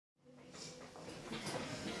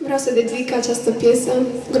Vreau să dedic această piesă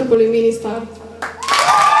grupului Ministar.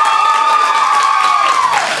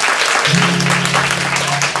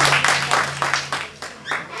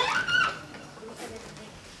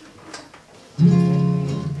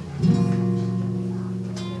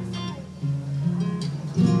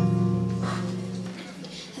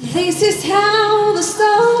 This is how the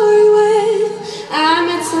story went. I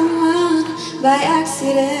met someone by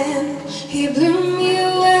accident. He blew me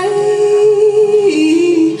away,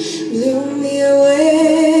 blew me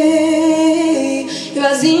away. It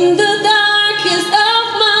was in the darkest of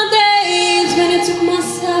my days when he took my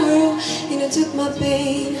sorrow and he took my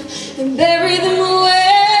pain and buried them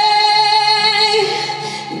away,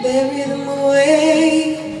 buried them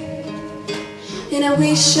away. And I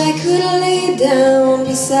wish I could lay down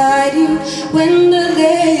beside you when the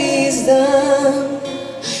day is done.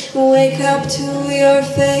 Wake up to your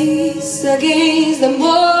face against the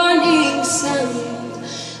morning sun.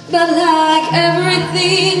 But like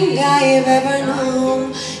everything I have ever known,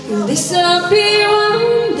 you'll disappear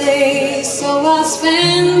one day. So I'll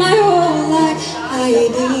spend my whole life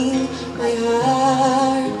hiding my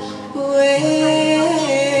heart away.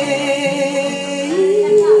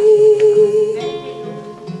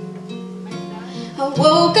 I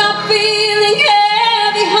woke up feeling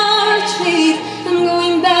heavy heart beat. I'm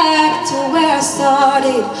going back to where I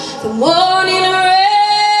started. The morning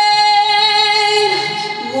rain,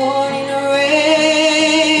 morning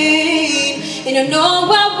rain. And I know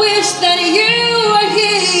I wish that you were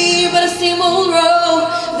here, but the same old road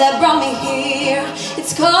that brought me here,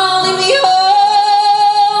 it's calling me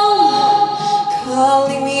home,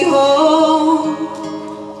 calling me home.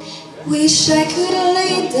 Wish I could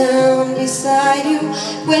lay down beside you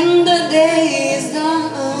when the day is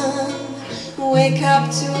done. Wake up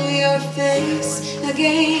to your face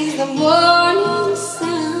against the morning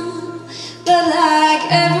sun. But like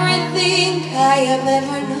everything I have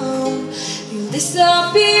ever known, you'll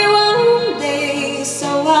disappear one day. So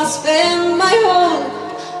I'll spend my whole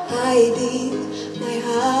hiding my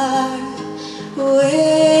heart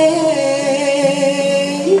away.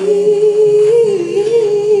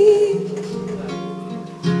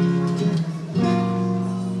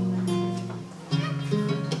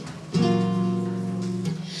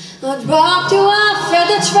 I dropped you off at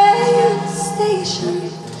the train station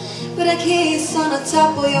with a kiss on the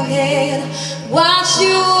top of your head. Watched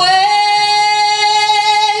you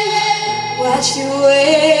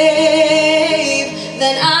wave.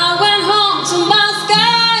 Then I went home to my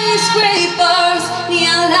skyscrapers,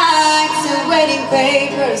 neon lights and wedding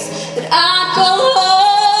papers that I call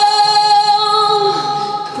home,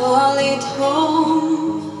 call it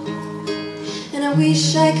home. And I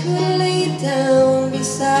wish I could lay down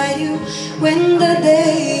beside you when the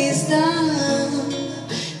day is done.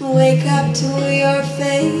 Wake up to your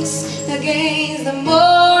face against the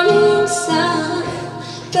morning sun.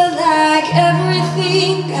 But like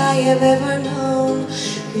everything I have ever known,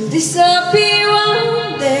 you'll disappear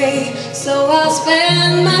one day. So I'll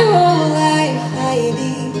spend my whole life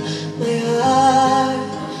hiding my heart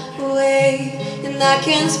away. And I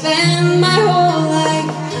can spend my whole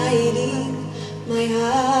life hiding my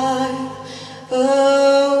heart away.